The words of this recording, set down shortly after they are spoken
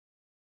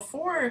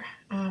for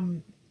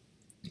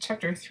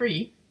chapter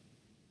 3,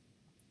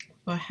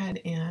 go ahead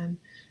and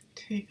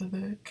take a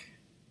look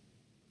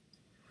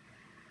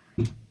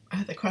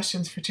at the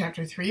questions for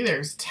chapter 3.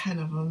 There's 10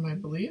 of them, I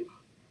believe.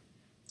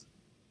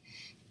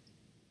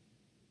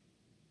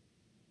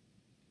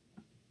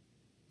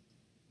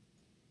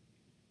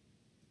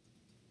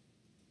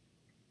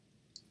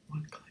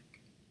 One click.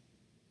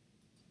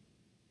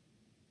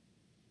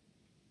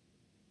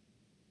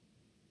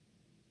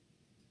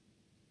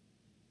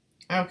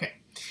 Okay,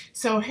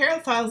 so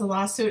Harold files a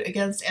lawsuit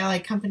against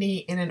Allied Company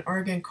in an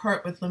Oregon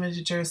court with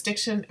limited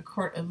jurisdiction. A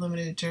court of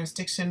limited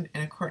jurisdiction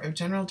and a court of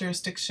general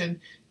jurisdiction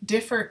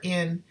differ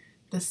in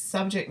the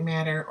subject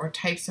matter or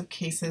types of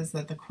cases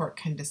that the court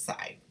can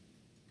decide.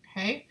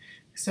 Okay,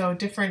 so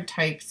different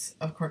types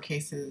of court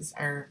cases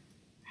are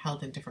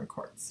held in different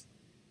courts.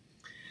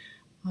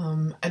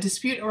 A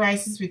dispute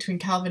arises between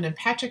Calvin and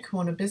Patrick, who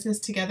own a business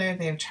together.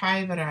 They have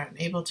tried but are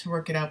unable to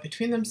work it out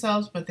between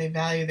themselves, but they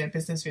value their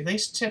business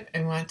relationship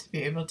and want to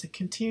be able to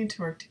continue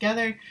to work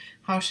together.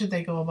 How should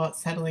they go about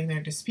settling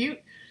their dispute?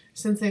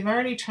 Since they've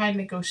already tried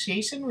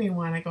negotiation, we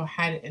want to go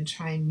ahead and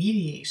try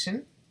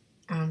mediation.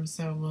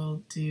 So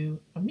we'll do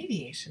a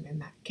mediation in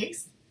that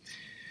case.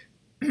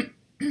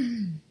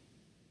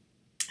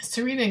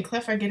 Serena and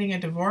Cliff are getting a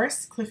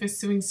divorce. Cliff is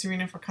suing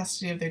Serena for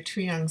custody of their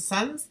 2 young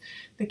sons.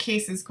 The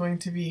case is going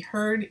to be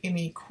heard in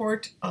a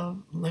court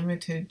of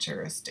limited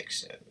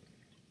jurisdiction.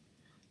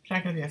 It's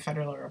not going to be a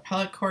federal or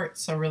appellate court,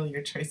 so really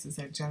your choices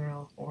are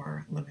general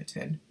or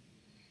limited.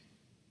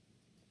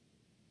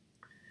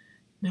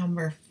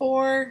 Number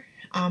 4,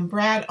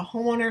 Brad, a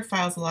homeowner,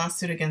 files a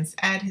lawsuit against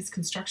Ed, his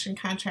construction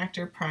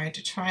contractor. Prior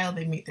to trial,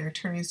 they meet their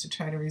attorneys to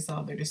try to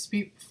resolve their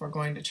dispute before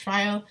going to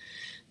trial.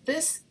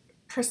 This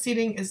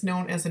proceeding is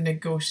known as a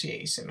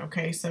negotiation.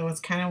 Okay, so it's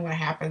kind of what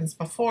happens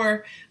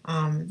before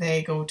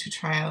they go to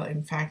trial.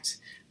 In fact,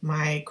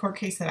 my court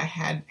case that I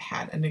had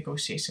a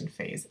negotiation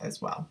phase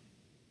as well.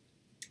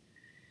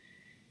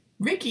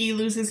 Ricky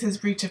loses his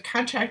breach of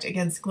contract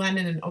against Glenn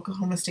in an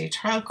Oklahoma State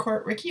trial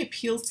court. Ricky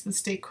appeals to the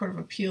State Court of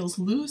Appeals,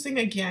 losing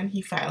again.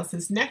 He files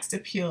his next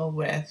appeal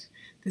with,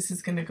 this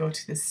is going to go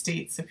to the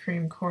State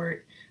Supreme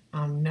Court,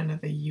 none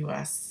of the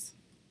U.S.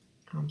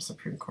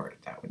 Supreme Court.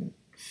 That wouldn't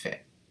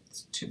fit.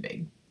 It's too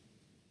big.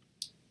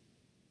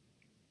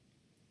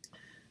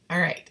 All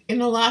right. In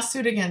a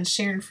lawsuit against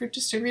Sharon Fruit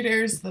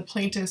Distributors, the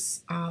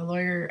plaintiff's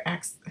lawyer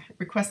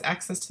requests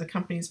access to the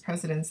company's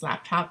president's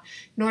laptop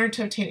in order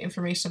to obtain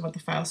information about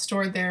the files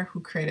stored there, who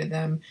created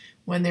them,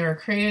 when they were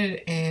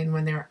created, and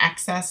when they were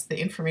accessed.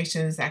 The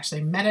information is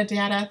actually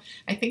metadata.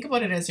 I think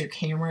about it as your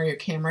camera. Your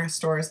camera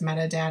stores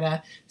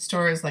metadata,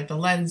 stores like the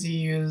lens you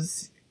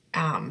use,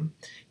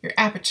 your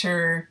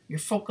aperture, your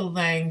focal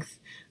length,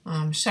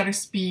 shutter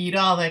speed,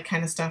 all that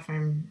kind of stuff.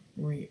 I'm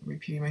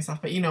repeating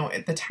myself, but you know,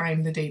 at the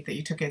time, the date that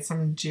you took it,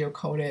 someone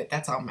geocoded it,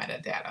 that's all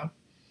metadata.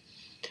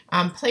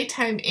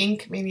 Playtime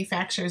Inc.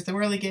 manufactures the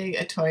Whirligig,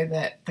 a toy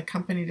that the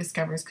company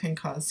discovers can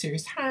cause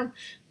serious harm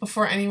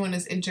before anyone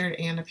is injured,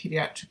 and a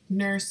pediatric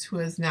nurse who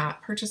has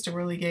not purchased a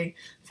Whirligig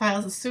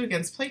files a suit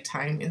against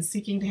Playtime in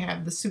seeking to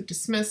have the suit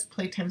dismissed.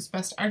 Playtime's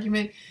best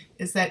argument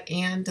is that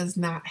Anne does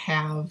not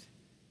have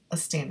a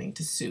standing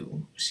to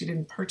sue. She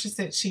didn't purchase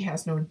it. She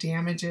has no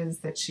damages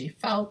that she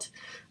felt,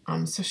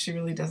 so she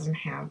really doesn't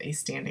have a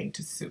standing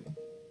to sue.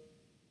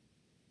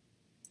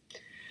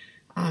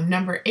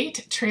 Number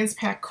 8,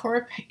 Transpac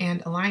Corp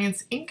and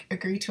Alliance Inc.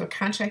 agree to a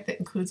contract that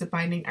includes a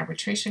binding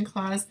arbitration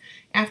clause.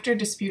 After a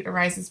dispute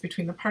arises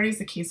between the parties,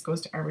 the case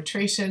goes to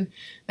arbitration.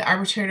 The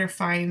arbitrator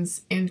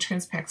finds in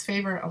Transpac's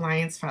favor.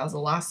 Alliance files a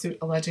lawsuit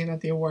alleging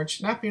that the award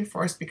should not be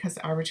enforced because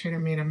the arbitrator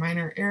made a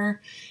minor error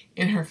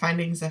in her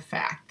findings of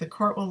fact. The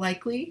court will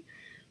likely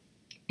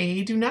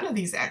do none of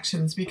these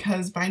actions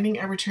because binding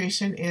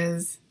arbitration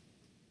is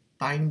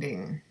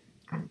binding.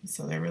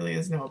 So there really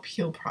is no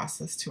appeal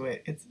process to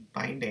it. It's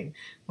binding.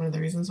 One of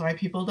the reasons why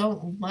people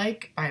don't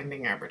like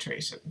binding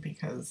arbitration,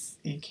 because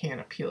you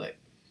can't appeal it.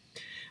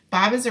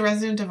 Bob is a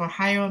resident of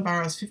Ohio and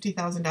borrows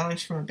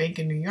 $50,000 from a bank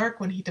in New York.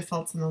 When he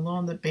defaults on the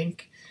loan, the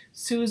bank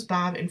sues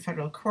Bob in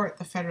federal court.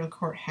 The federal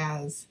court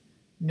has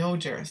no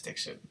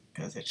jurisdiction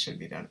because it should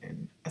be done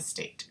in a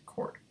state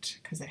court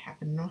because it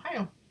happened in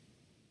Ohio.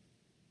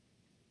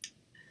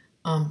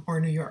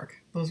 Or New York.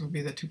 Those would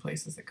be the 2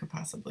 places it could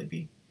possibly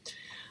be.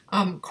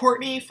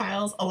 Courtney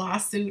files a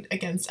lawsuit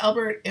against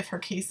Albert. If her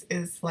case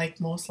is like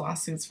most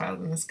lawsuits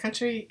filed in this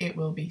country, it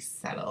will be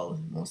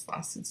settled. Most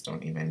lawsuits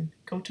don't even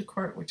go to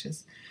court, which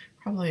is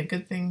probably a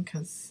good thing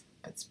because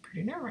that's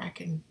pretty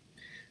nerve-wracking.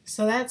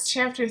 So that's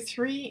chapter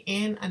 3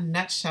 in a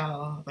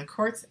nutshell, the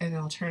courts and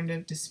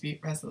alternative dispute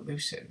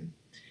resolution.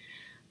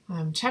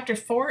 Chapter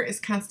 4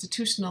 is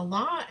constitutional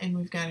law, and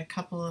we've got a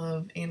couple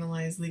of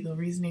analyzed legal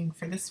reasoning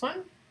for this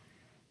one.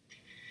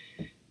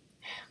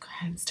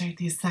 And start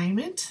the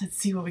assignment. Let's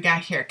see what we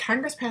got here.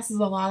 Congress passes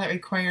a law that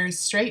requires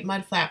straight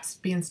mud flaps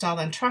be installed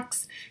on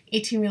trucks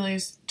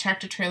 18-wheelers,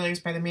 tractor trailers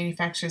by the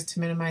manufacturers to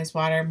minimize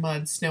water,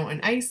 mud, snow,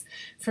 and ice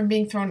from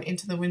being thrown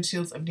into the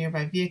windshields of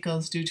nearby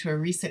vehicles due to a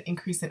recent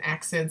increase in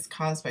accidents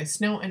caused by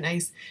snow and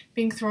ice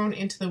being thrown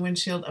into the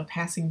windshield of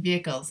passing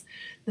vehicles.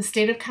 The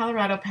state of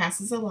Colorado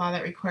passes a law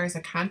that requires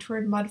a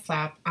contoured mud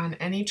flap on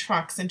any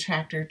trucks and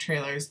tractor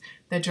trailers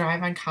that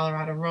drive on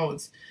Colorado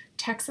roads.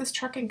 Texas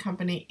Trucking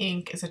Company,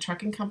 Inc. is a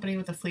trucking company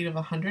with a fleet of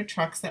 100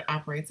 trucks that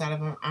operates out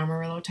of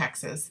Amarillo,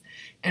 Texas,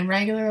 and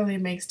regularly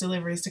makes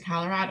deliveries to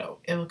Colorado.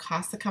 It will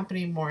cost the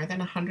company more than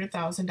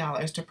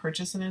 $100,000 to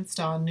purchase and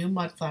install new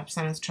mud flaps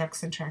on its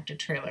trucks and tractor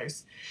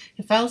trailers.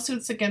 It filed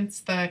suits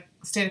against the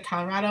state of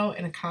Colorado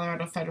in a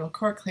Colorado federal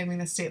court claiming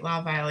the state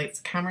law violates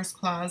the Commerce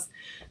Clause.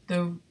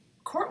 The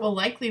court will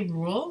likely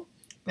rule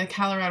that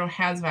Colorado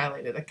has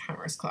violated the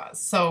Commerce Clause.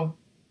 So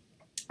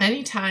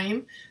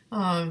anytime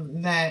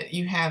that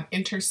you have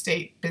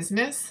interstate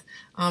business,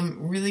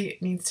 really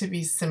needs to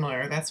be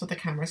similar. That's what the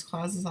Commerce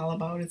Clause is all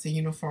about. It's a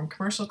uniform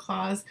commercial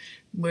clause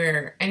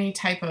where any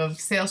type of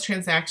sales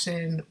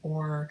transaction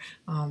or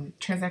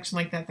transaction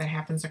like that that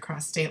happens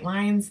across state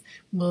lines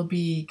will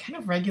be kind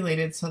of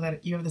regulated so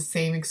that you have the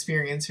same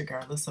experience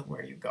regardless of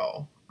where you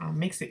go.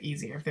 Makes it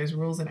easier. If there's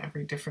rules in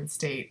every different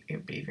state, it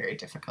would be very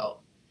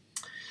difficult.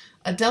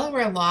 A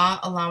Delaware law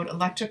allowed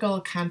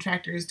electrical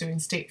contractors doing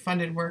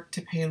state-funded work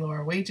to pay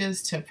lower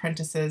wages to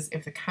apprentices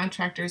if the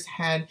contractors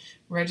had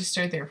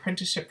registered their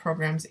apprenticeship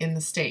programs in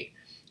the state.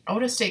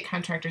 Out-of-state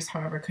contractors,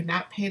 however, could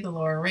not pay the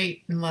lower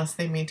rate unless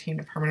they maintained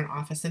a permanent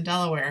office in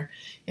Delaware.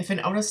 If an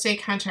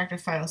out-of-state contractor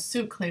files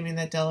suit claiming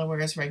that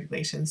Delaware's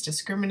regulations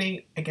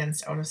discriminate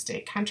against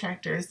out-of-state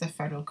contractors, the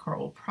federal court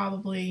will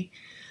probably,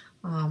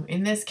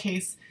 in this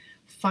case,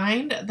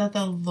 find that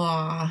the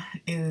law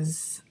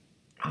is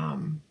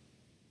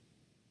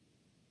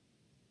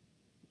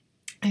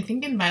I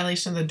think in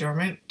violation of the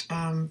Dormant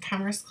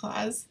Commerce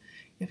Clause.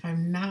 If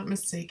I'm not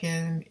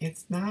mistaken,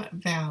 it's not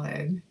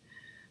valid.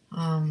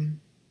 And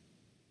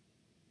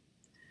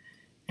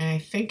I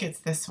think it's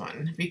this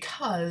one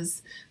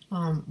because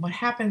what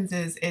happens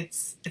is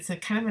it's a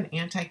kind of an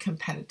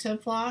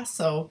anti-competitive law.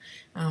 So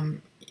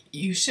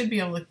you should be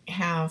able to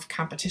have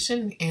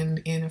competition,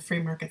 and in a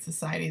free market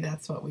society,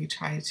 that's what we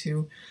try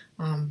to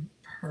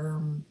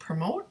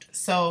promote.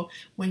 So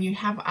when you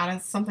have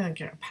something like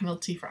a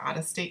penalty for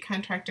out-of-state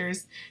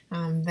contractors,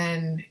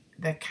 then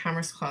the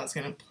Commerce Clause is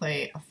going to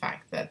play a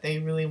fact that they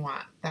really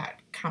want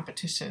that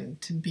competition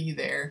to be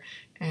there,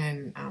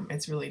 and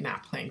it's really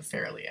not playing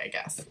fairly, I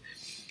guess.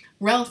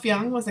 Ralph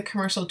Young was a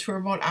commercial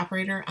tour boat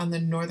operator on the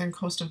northern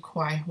coast of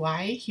Kauai,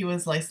 Hawaii. He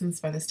was licensed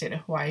by the state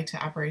of Hawaii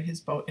to operate his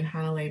boat in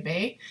Hanalei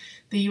Bay.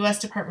 The U.S.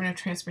 Department of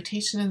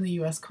Transportation and the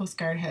U.S. Coast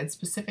Guard had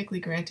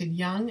specifically granted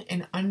Young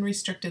an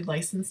unrestricted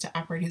license to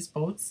operate his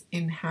boats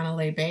in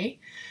Hanalei Bay.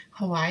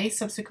 Hawaii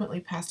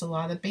subsequently passed a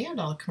law that banned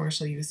all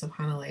commercial use of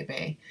Hanalei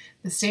Bay.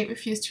 The state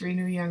refused to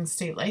renew Young's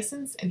state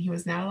license, and he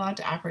was not allowed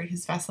to operate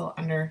his vessel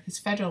under his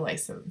federal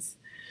license.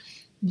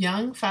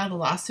 Young filed a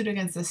lawsuit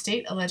against the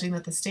state alleging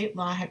that the state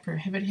law had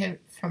prohibited him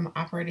from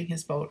operating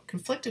his boat,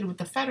 conflicted with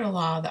the federal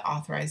law that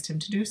authorized him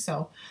to do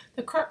so.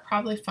 The court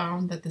probably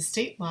found that the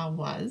state law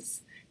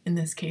was, in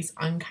this case,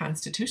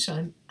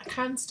 unconstitutional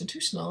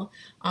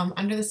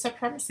under the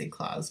Supremacy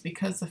Clause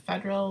because the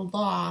federal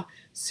law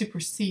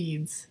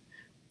supersedes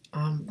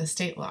the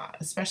state law,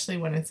 especially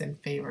when it's in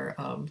favor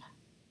of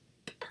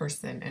the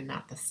person and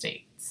not the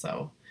state.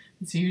 So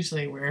it's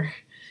usually where,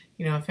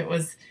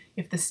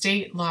 if the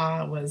state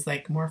law was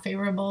like more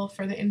favorable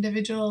for the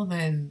individual,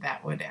 then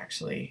that would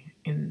actually,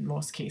 in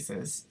most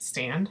cases,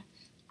 stand.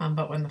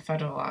 But when the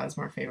federal law is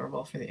more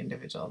favorable for the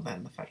individual,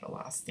 then the federal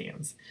law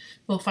stands.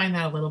 We'll find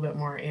that a little bit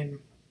more in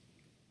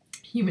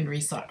human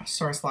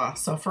resource law.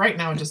 So for right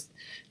now, just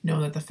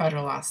know that the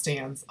federal law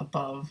stands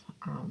above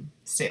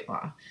state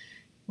law,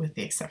 with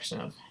the exception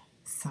of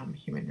some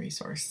human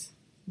resource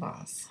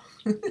laws,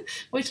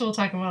 which we'll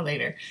talk about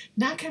later.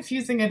 Not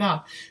confusing at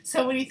all.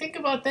 So when you think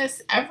about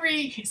this,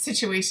 every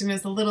situation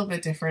is a little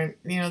bit different.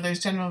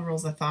 There's general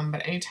rules of thumb,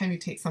 but anytime you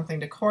take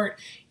something to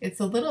court, it's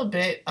a little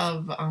bit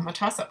of a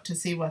toss-up to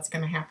see what's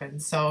going to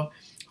happen. So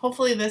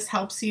hopefully this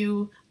helps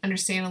you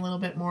understand a little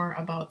bit more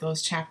about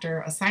those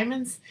chapter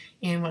assignments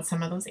and what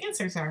some of those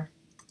answers are.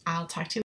 I'll talk to you